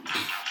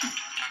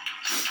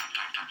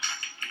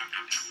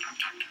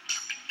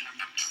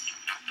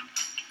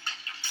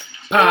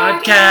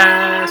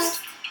Podcast.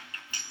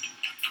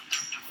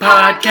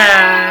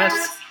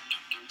 Podcast.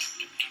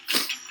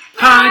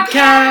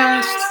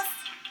 Podcast.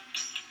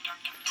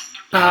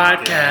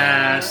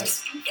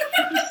 Podcast.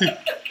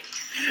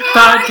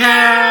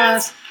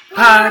 Podcast.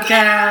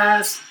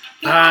 Podcast.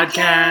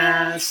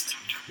 Podcast.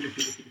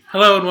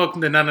 Hello and welcome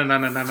to Nana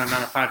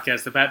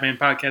Podcast, the Batman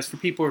podcast for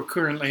people who are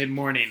currently in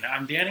mourning.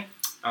 I'm Danny.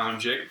 I'm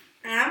Jake.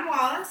 And I'm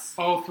Wallace.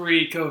 All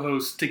three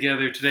co-hosts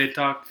together today to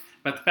talk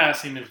about the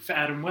passing of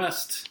Adam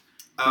West.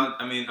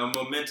 A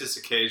momentous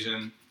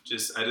occasion.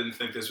 I didn't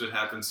think this would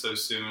happen so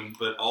soon,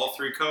 but all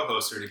three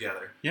co-hosts are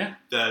together. Yeah.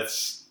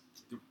 That's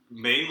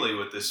mainly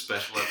what this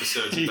special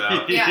episode's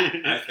about, Yeah.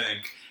 I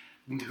think.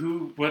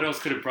 What else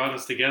could have brought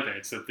us together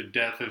except the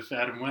death of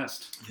Adam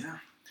West? Yeah.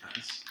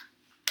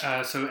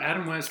 So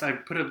Adam West, I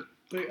put a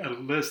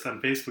list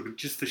on Facebook of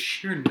just the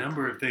sheer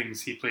number of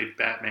things he played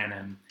Batman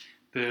in.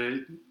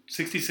 The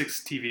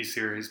 66 TV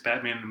series,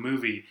 Batman the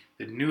movie,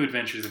 The New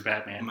Adventures of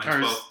Batman. My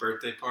 12th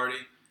birthday party.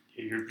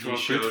 Your He 12th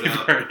showed birthday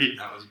up. party.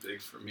 That was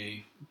big for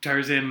me.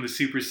 Tarzan and the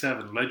Super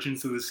 7,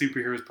 Legends of the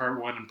Superheroes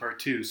Part 1 and Part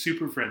 2,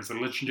 Super Friends, The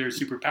Legendary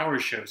Superpowers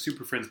Show,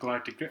 Super Friends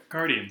Galactic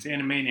Guardians,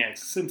 Animaniacs,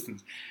 The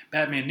Simpsons,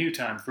 Batman New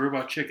Times,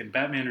 Robot Chicken,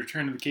 Batman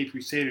Return of the Caped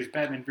Crusaders,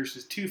 Batman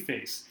vs.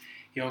 Two-Face.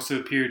 He also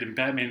appeared in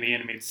Batman the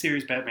Animated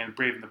Series, Batman the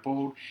Brave and the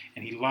Bold,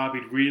 and he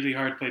lobbied really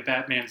hard to play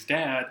Batman's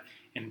dad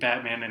in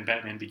Batman and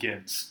Batman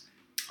Begins.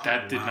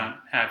 That did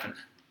not happen.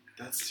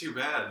 That's too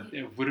bad.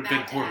 It would have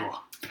been horrible.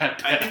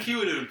 I think he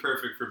would have been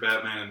perfect for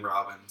Batman and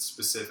Robin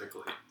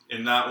specifically.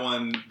 In that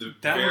one,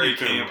 very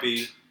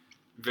campy,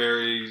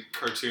 very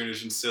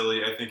cartoonish and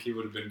silly. I think he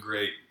would have been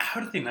great. How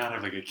did they not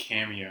have like a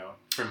cameo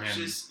from him?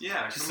 Just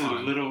a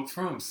little,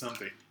 throw him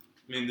something.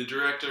 I mean, the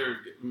director,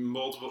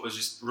 was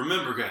just,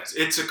 remember guys,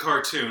 it's a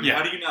cartoon. Yeah.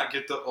 How do you not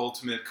get the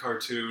ultimate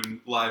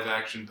cartoon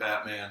live-action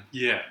Batman?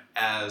 Yeah.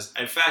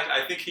 In fact,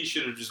 I think he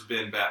should have just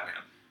been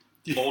Batman.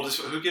 Oldest,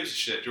 who gives a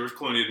shit? George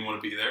Clooney didn't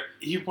want to be there.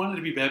 He wanted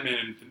to be Batman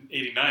in the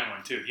 89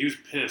 one, too. He was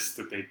pissed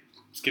that they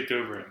skipped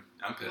over him.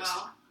 I'm pissed.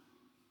 Well,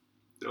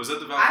 Was that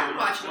the Val I Kilmer would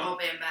watch an one? old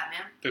man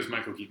Batman. That was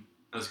Michael Keaton.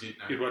 That was good.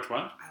 You'd watch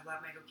what? I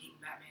love Michael Keaton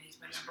Batman. He's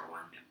my number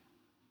one.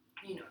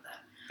 You know that.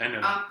 I know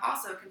that.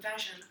 Also,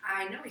 confession,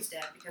 I know he's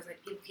dead because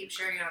people keep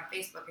sharing it on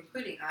Facebook,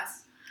 including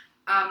us.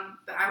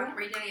 But I won't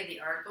read any of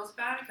the articles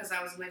about it because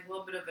I was in like a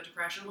little bit of a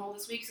depression hole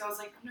this week, so I was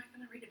like, I'm not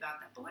going to read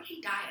about that. But what did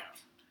he die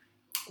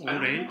of?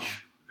 Old age?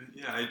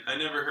 Yeah, I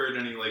never heard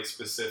any,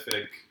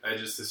 specific, I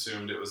just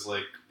assumed it was,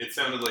 it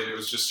sounded like it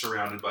was just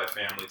surrounded by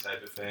family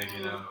type of thing,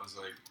 you know? It was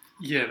like...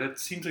 Yeah, that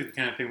seems like the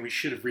kind of thing we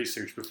should have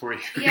researched before you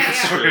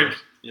Yeah.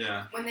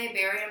 Yeah. When they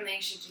bury him, they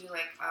should do,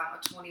 a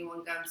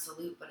 21-gun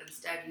salute, but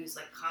instead use,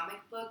 comic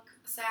book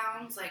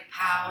sounds, like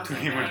pows and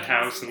 21 bangs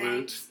pow and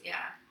salute. things. Yeah.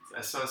 I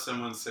saw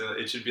someone say that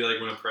it should be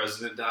like when a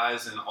president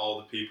dies and all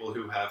the people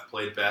who have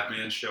played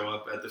Batman show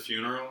up at the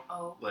funeral.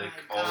 Oh, Like,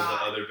 my all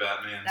God. the other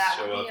Batmans That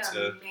show would be up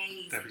to...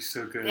 amazing. That'd be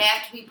so good. They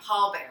have to be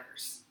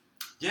pallbearers.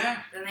 Yeah.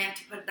 Then they have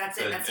to put, that's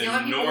it. That's the An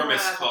only people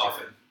enormous who are allowed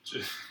to do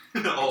it.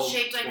 coffin. All It's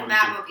shaped like a 22.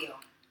 Batmobile.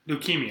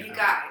 Leukemia. You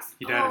guys.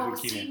 He died of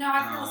leukemia. See, now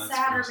I feel Oh, that's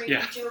sad or gross. making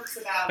Yeah. jokes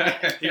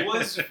about it. He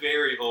was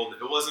very old.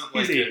 It wasn't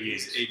like... He's 88.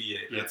 He's 88.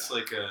 Yeah. That's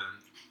like a...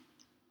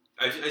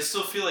 I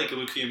still feel like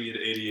leukemia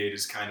at 88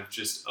 is kind of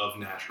just of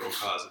natural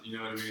cause. You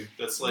know what I mean?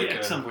 That's like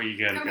at some point you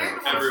gotta Compared go.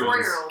 to when a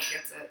Everyone's- 4-year-old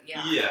gets it,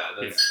 yeah. Yeah,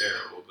 that's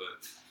terrible,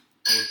 but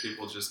old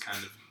people just kind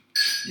of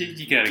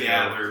You gotta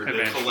gather, go they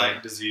eventually.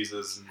 collect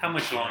diseases. And How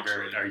much longer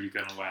eventually- are you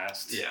gonna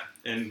last? Yeah,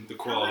 and the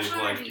quality much of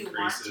longer life do you want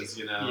decreases, to?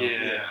 you know?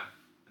 Yeah.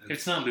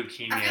 It's not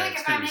leukemia. I feel like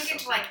it's if I gonna be make it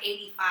to something.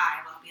 85,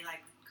 I'll be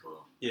like,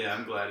 cool. Yeah,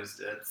 I'm glad he's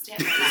dead. Stand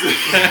by.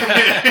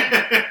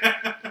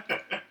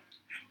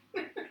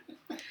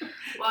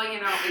 Well,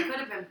 it could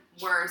have been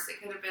worse. It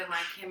could have been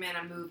like him in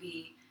a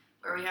movie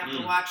where we have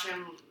to watch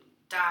him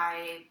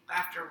die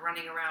after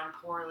running around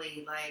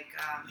poorly, like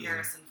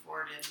Harrison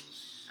Ford and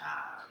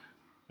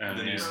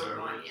The yeah. new Star Rogue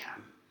One. Wars. Yeah.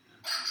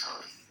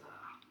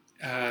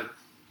 That was,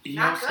 He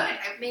not also- good.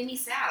 It made me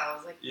sad. I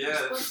was like, Yeah, you're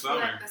that's supposed a to be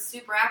like bummer. the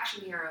super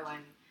action hero,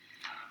 and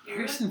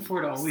Harrison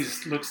Ford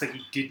always looks like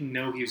he didn't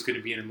know he was going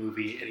to be in a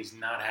movie, and he's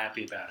not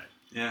happy about it.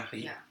 Yeah. Like, he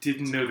Yeah.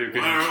 didn't know they were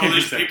going Why to are all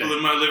these people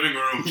in my living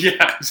room?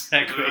 Yeah,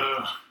 exactly.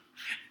 Ugh.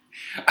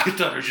 I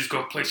thought I was just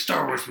going to play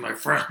Star Wars with my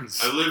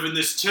friends. I live in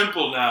this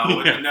temple now,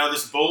 Yeah. and now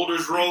this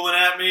boulder's rolling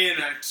at me,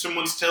 and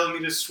someone's telling me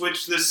to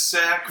switch this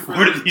sack for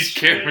What are the these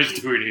cameras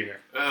doing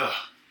here? Ugh.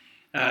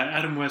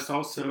 Adam West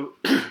also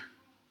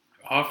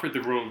offered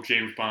the role of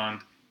James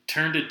Bond,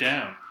 turned it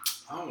down.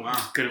 Oh, wow.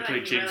 Going to I feel play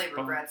like he James really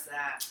Bond. regrets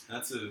that.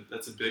 That's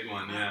a big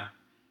one, yeah.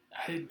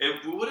 I-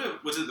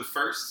 Was it the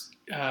first?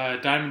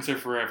 Diamonds Are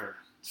Forever.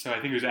 So I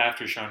think it was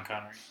after Sean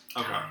Connery.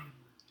 Okay.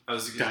 I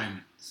was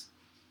Diamonds.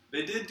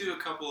 They did do there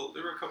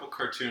were a couple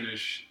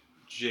cartoonish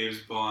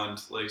James Bond,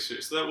 so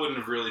that wouldn't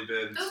have really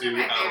been Those too are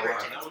my out of favorite line.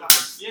 James That would've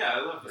Bonds. been- Yeah, I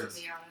love To this.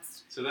 be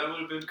honest. So that would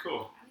have been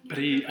cool. But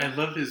I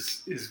love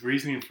his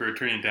reasoning for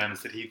turning it down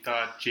is that he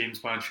thought James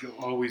Bond should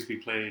always be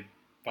played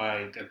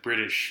by a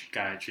British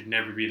guy. It should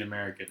never be an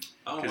American.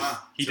 Oh, Because wow.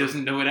 he So-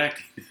 doesn't know what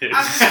acting is. He's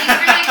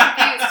really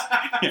confused.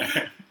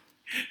 Yeah.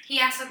 He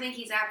has to think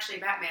he's actually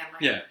Batman.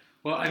 Like, yeah.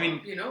 Well, I mean,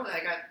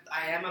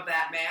 I am a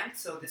Batman,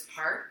 so this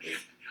part is.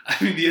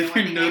 I mean, the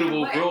other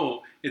notable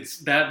role, it's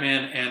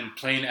Batman and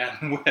playing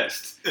Adam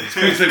West.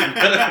 So he's like,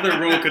 what other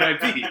role could I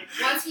be?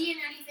 Was he in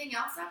anything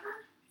else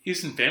ever?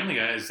 He's in Family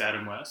Guy as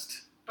Adam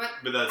West. But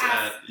that's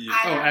as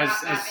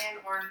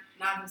Batman or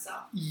not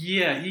himself.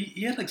 Yeah,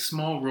 he had like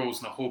small roles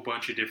in a whole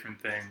bunch of different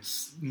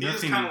things.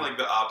 He's kind of like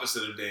the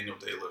opposite of Daniel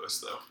Day-Lewis,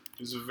 though.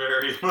 He's a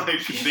very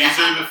like these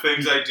are the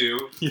things I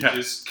do. Yeah.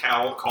 Just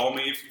call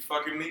me if you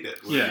fucking need it.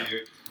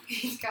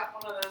 He's got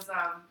one of those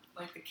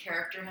like the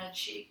character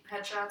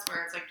headshots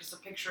where it's like just a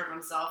picture of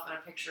himself and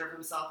a picture of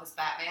himself as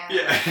Batman.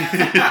 Yeah.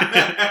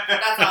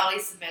 That's all he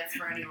submits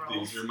for any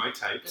roles. These are my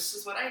types. This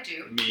is what I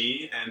do.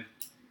 Me and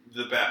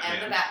the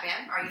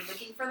Batman. Are you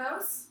looking for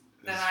those?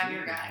 Then I'm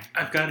your guy.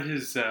 I've got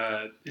his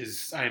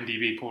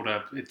IMDb pulled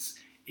up.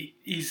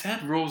 He's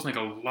had roles in like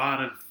a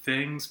lot of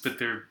things, but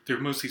they're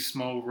mostly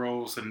small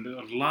roles, and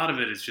a lot of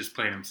it is just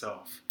playing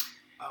himself.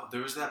 Oh,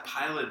 there was that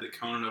pilot that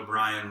Conan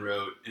O'Brien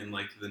wrote in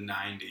like the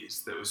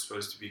 90s that was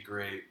supposed to be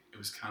great. It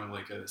was kind of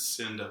like a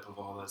send-up of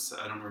all that stuff.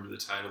 I don't remember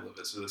the title of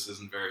it, so this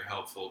isn't very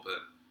helpful, but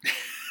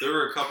there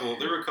were a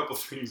couple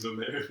things in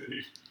there.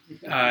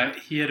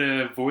 He had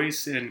a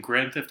voice in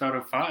Grand Theft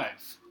Auto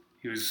 5.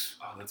 He was...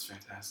 Oh, that's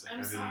fantastic.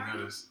 I didn't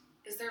notice.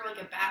 Is there like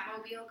a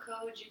Batmobile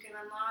code you can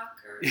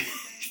unlock or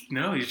something?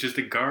 No, he's just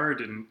a guard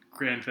in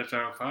Grand Theft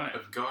Auto 5.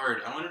 A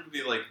guard. I want him to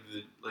be like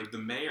the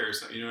mayor or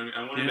something. You know what I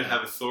mean? I want him to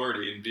have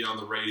authority and be on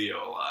the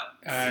radio a lot.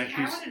 I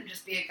want him to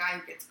just be a guy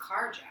who gets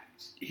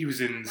carjacked. He was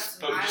in...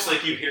 just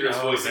like you hear his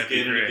voice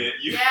again and again.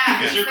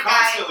 Because you're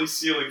constantly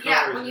stealing cars.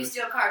 Yeah, when you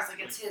steal cars, like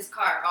it's his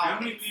car. How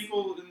many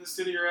people in the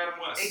city are Adam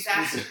West?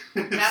 Exactly.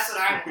 That's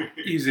what I want.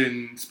 He's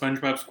in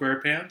SpongeBob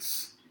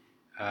SquarePants.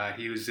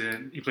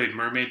 He played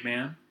Mermaid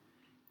Man.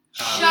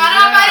 Shut up!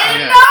 I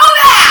didn't know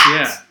that!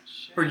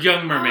 Yeah. Or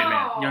Young Mermaid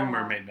Man. Young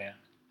Mermaid Man.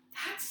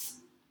 That's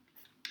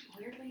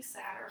weirdly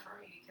sadder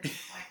for me because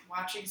like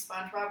watching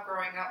SpongeBob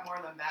growing up more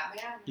than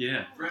Batman.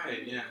 Yeah.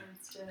 Right, yeah.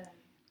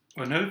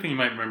 Well, another thing you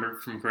might remember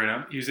from growing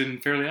up, he was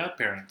in Fairly Odd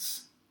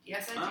Parents.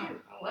 Yes, I do.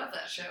 I love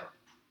that show.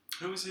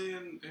 Who was he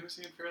in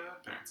Fairly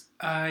Odd Parents?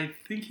 I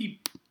think he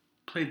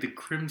played the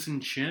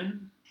Crimson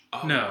Chin.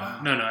 Oh, No,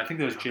 wow. no, I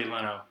think that was Jay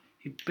Leno.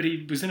 But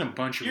he was in a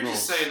bunch of roles. You're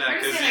just saying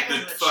that because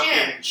the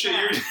fucking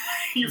chin.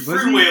 You're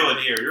freewheeling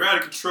here. You're out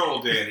of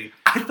control, Danny.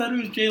 I thought it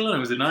was Jay Leno.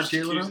 Was it not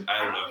Jay Leno?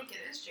 I don't know. I think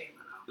it is Jay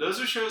Leno.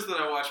 Those are shows that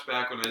I watched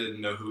back when I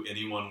didn't know who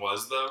anyone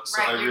was, though. So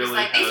right, I you're really just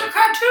like, these are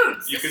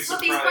cartoons. You this is can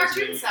what these surprise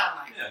cartoons me. sound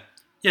like.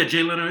 Yeah,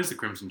 Jay Leno is the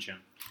Crimson Chin.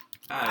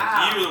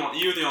 Wow.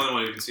 You're the only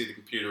one who can see the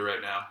computer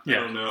right now. Yeah. I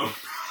don't know.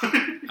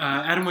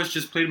 Adam West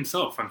just played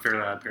himself on Fairly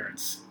Odd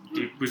Parents.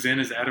 He was in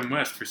as Adam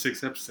West for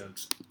 6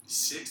 episodes.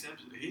 6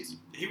 episodes?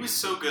 He was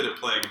so good at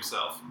playing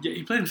himself. Yeah,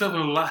 he played himself in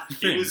a lot of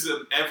things.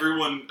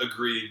 Everyone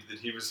agreed that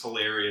he was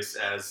hilarious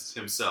as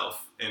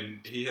himself, and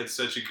he had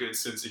such a good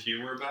sense of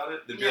humor about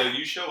it. They'd be like,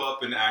 you show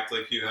up and act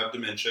like you have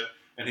dementia,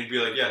 and he'd be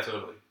like, yeah,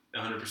 totally,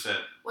 100%.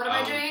 What am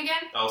I doing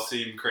again? I'll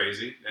seem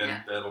crazy,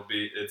 and it'll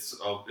be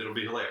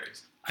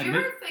hilarious. Do you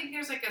ever think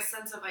there's like a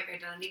sense of like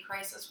identity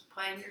crisis with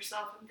playing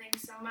yourself and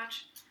things so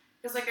much?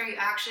 Because like, are you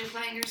actually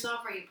playing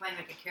yourself? Are you playing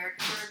like a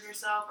caricature of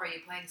yourself? Are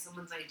you playing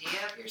someone's idea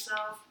of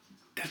yourself?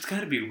 That's got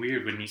to be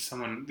weird when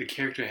the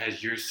character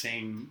has your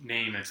same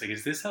name. It's like,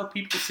 is this how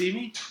people see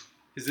me?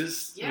 Is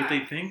this what they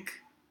think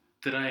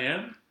that I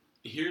am?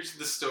 Here's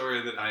the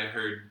story that I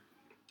heard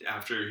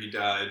after he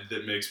died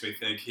that makes me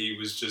think he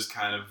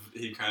kind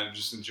of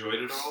just enjoyed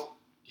it all.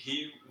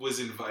 He was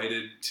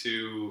invited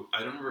to, I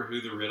don't remember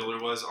who the Riddler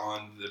was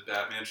on the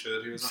Batman show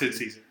that he was on. Sid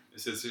Caesar.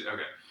 Sid Caesar,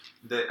 okay.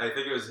 I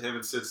think it was him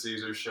and Sid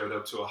Caesar showed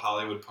up to a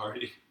Hollywood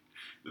party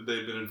that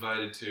they'd been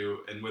invited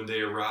to, and when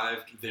they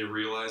arrived, they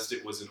realized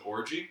it was an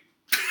orgy.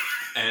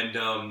 And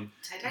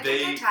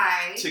they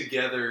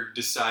together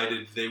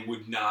decided they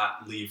would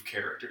not leave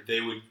character.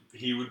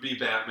 He would be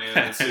Batman,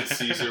 and Sid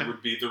Caesar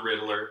would be the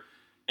Riddler,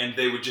 and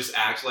they would just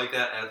act like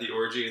that at the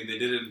orgy, and they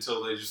did it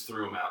until they just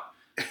threw him out.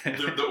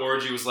 The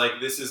orgy was like,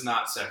 this is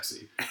not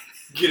sexy.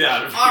 Get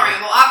out of here. Alright,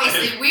 well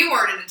obviously we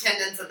weren't in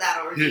attendance at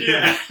that orgy.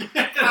 Yeah.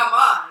 Come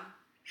on.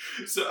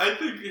 So I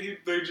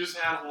think they just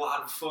had a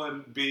lot of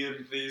fun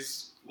being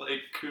these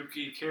like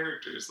kooky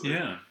characters. Like,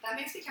 yeah. That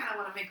makes me kind of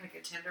want to make like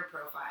a Tinder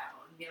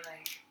profile and be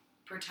like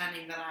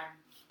pretending that I'm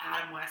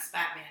Adam West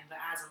Batman, but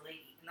as a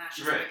lady, and that's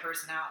just my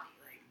personality.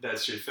 Like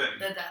that's your thing.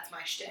 That's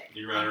my shtick.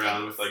 You run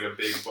around with like a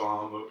big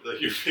bomb, like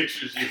your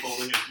pictures you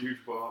holding a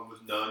huge bomb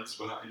with nuns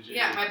behind you.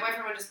 Yeah, my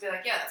boyfriend would just be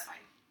like, "Yeah, that's fine."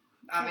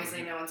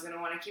 Obviously, no one's gonna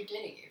want to keep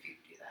dating you if you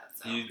do that.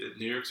 So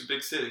New York's a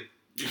big city.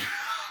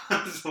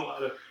 There's a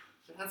lot of.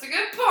 That's a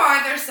good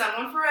point. There's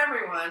someone for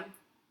everyone.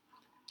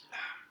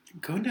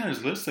 Going down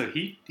his list, though,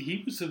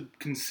 he was a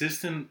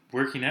consistent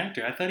working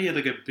actor. I thought he had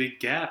like a big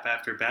gap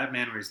after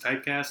Batman where he's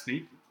typecast, and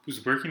he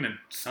was working at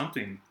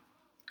something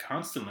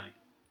constantly.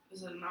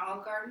 Was it an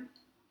Olive Garden?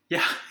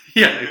 Yeah,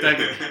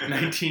 exactly.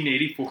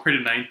 1984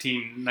 to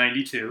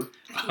 1992,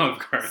 Olive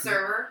Garden.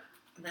 Server,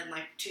 and then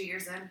like 2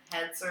 years in,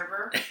 head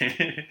server.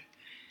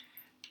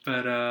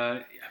 But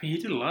I mean, he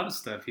did a lot of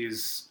stuff. He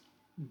was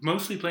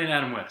Mostly playing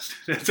Adam West.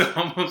 That's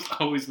almost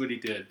always what he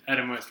did.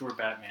 Adam West or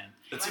Batman.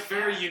 It's a Like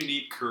very that.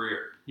 unique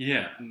career.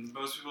 Yeah.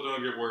 Most people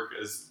don't get work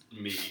as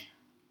me.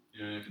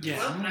 You know, Yeah.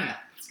 Well, I'm like-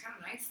 it's kind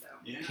of nice though.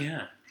 Yeah.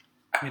 Yeah.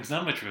 I mean, it's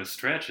not much of a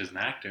stretch as an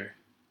actor.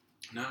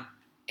 No.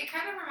 It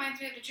kind of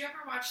reminds me of, did you ever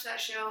watch that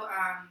show,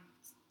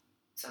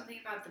 something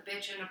about the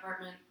bitch in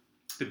apartment?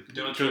 The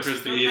Don't Joker's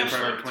trust the the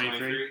Apartment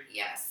 23.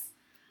 Yes.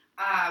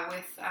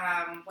 With,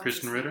 what's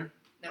Kristen his Ritter?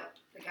 No,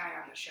 the guy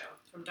on the show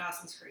from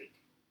Dawson's Creek.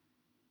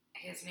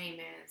 His name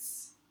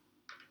is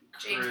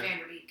James Chris- Van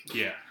Der Beek.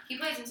 Yeah. He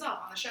plays himself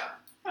on the show,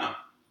 That's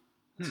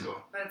Hmm.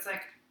 cool. but it's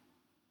like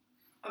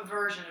a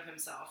version of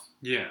himself.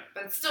 Yeah.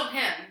 But it's still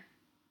him,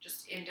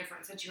 just in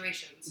different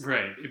situations.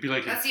 Right. It'd be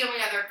like That's the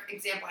only other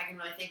example I can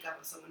really think of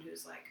someone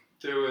who's like,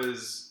 There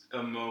was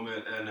a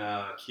moment in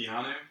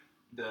Keanu,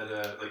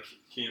 that like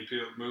Key and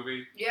Peele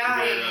movie. yeah,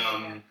 where,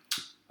 yeah.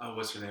 Oh,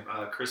 what's her name?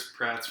 Chris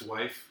Pratt's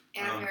wife.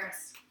 Anna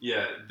Faris.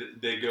 Yeah,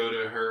 they go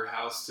to her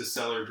house to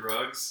sell her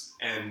drugs,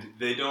 and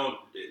they don't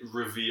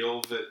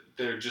reveal that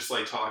they're just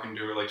like talking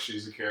to her like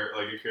she's a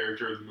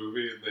character of the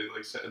movie, and they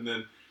like, and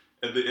then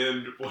at the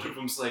end, one of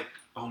them's like,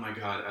 "Oh my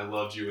god, I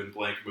loved you in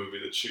blank movie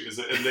that she was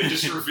in," and they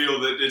just reveal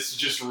that it's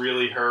just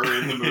really her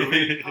in the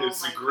movie. Oh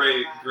It's my a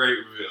great God.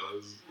 reveal.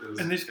 It was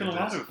And there's been a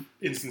lot fantastic. of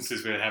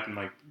instances where it happened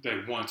like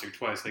once or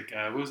twice. Like,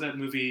 what was that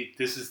movie,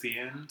 This Is the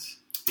End?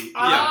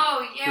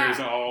 Oh, yeah. Where it's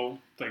all,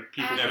 like,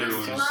 people And that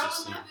everyone's the are girl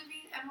just, in that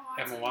movie, Emma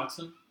Watson. Emma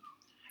Watson?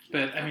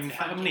 But, I mean, That's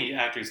how funny. many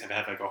actors have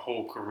had, like, a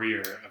whole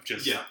career of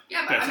just... Yeah.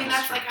 Yeah, but That's I mean, almost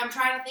that's true. like, I'm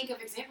trying to think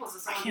of examples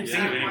of I someone can't who's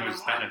think of done anyone more who's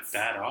than done it once.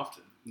 that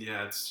often.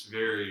 Yeah, it's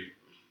very.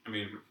 I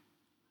mean,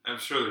 I'm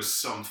sure there's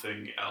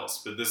something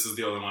else, but this is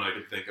the only one I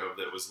could think of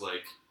that was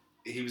like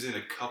he was in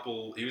a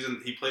couple.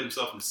 He played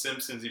himself in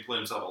Simpsons. He played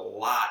himself a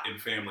lot in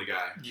Family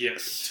Guy. A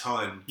Yes.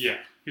 ton. Yeah.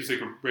 He's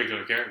like a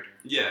regular character.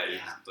 Yeah, he's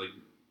Yeah. like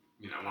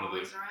one of the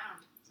Always around.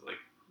 like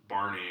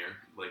Barney or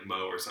like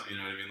Moe or something. You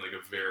know what I mean? Like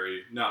a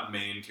very not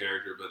main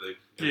character, but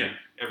they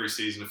every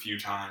season a few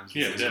times.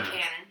 Yeah, He's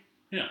definitely.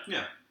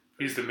 Canon.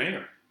 He's the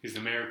mayor. He's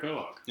the mayor of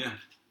Kellogg. Yeah.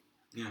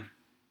 Yeah.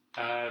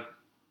 I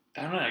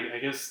don't know. I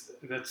guess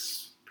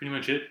that's pretty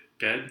much it.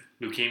 Dead.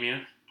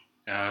 Leukemia.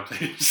 Played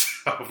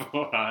himself a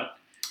lot.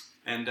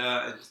 And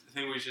I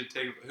think we should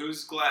take.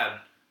 Who's glad?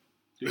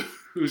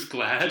 Who's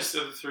glad? Just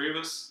of the three of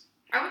us.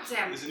 I would say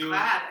I'm Is anyone-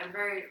 glad. I'm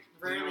very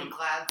rarely anyone-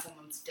 glad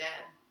someone's dead.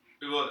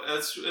 Well,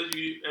 that's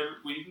we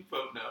can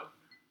vote no.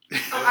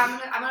 Oh,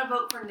 I'm gonna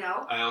vote for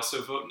no. I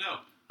also vote no.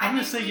 I'm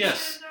gonna I think say we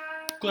yes.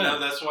 should, Glad. No,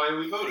 that's why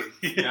we voted.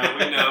 Now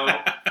we know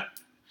that.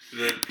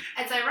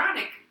 It's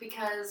ironic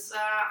because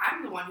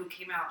I'm the one who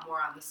came out more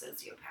on the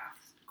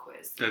sociopath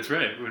quiz. That's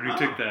right. When we Oh.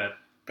 took that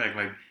back,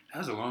 like, that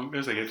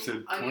was like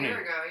episode A 20.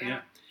 year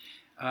ago,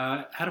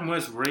 yeah. Adam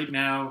West right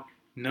now,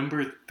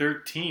 number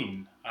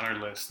 13 on our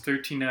list.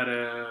 13 out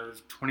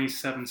of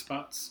 27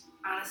 spots.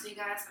 Honestly,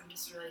 guys, I'm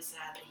just really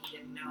sad that he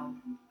didn't know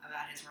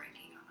about his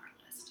ranking on our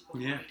list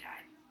before Yeah. he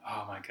died.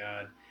 Oh my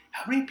god.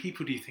 How many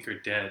people do you think are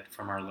dead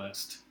from our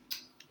list?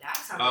 That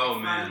sounds Oh, like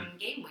a man. fun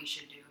game we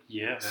should do.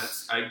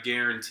 Yes. I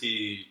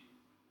guarantee,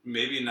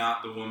 maybe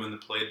not the woman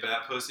that played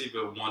Bat Pussy,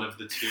 but one of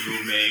the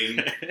two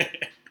main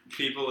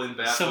people in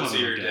Bat Some of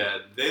Pussy them are are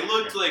dead. They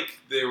looked like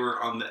they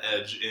were on the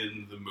edge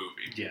in the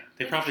movie. Yeah.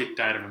 They probably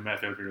died of a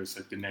meth overdose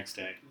like the next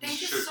day. There's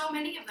Sure. just so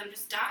many of them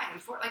just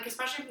died, like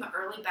especially from the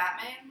early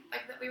Batman,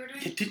 like that we were doing.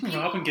 Yeah, didn't People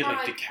Robin get were,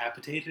 like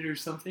decapitated or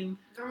something?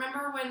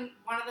 Remember when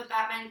one of the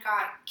Batmen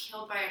got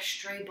killed by a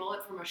stray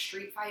bullet from a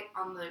street fight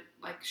on the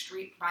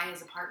street by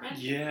his apartment?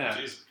 Yeah.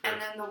 Jesus And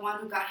Christ. then the one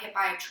who got hit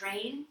by a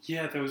train?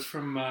 Yeah, that was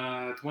from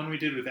the one we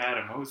did with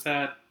Adam. What was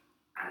that?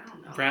 I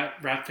don't know.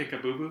 Rat Think a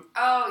Boo Boo?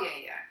 Oh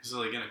yeah. Was it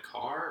like in a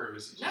car, or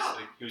was it just No,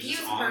 like he was he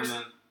just was a on person.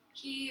 the?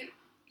 He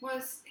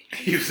was.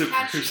 He was a used to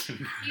catch-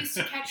 person. He used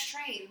to catch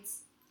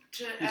trains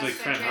to He's as like their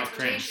Fred Hop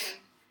transportation.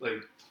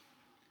 Like,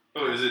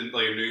 oh, is it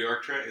like a New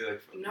York train?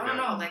 Like, No,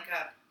 like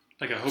a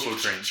Like a hobo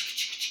train.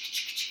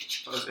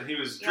 Oh, he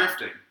was Yeah.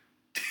 drifting.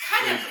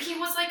 kind of. He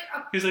was like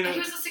He was like he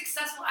was a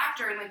successful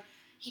actor, and like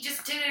he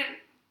just didn't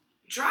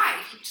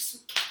drive. He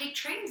just take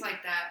trains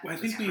like that. Well, I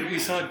think we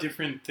saw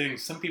different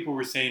things. Some people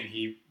were saying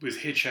he was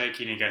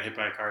hitchhiking and got hit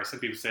by a car. Some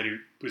people said he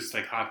was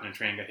like hopping a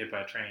train and got hit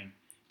by a train.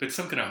 But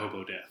some kind of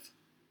hobo death.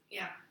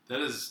 Yeah. That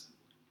is,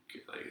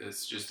 like,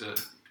 it's just a.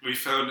 We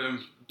found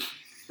him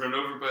run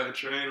over by a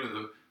train with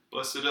a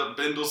busted up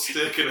bindle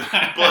stick and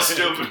a busted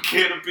open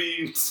can of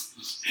beans.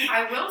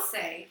 I will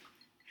say,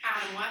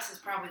 Adam West is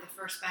probably the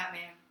first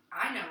Batman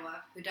I know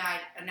of who died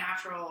a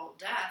natural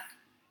death.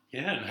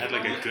 Yeah, and had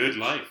like a good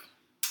life.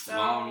 So,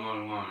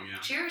 Long, yeah.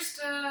 cheers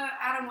to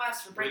Adam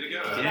West for Way to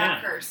breaking go. that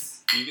Yeah.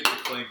 curse. You get the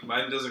clink.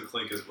 Mine doesn't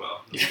clink as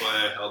well. That's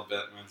why I held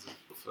Batman's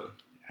foot.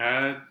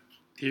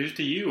 Here's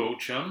to you, old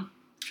chum.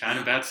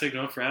 Shining bat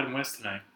signal for Adam West tonight.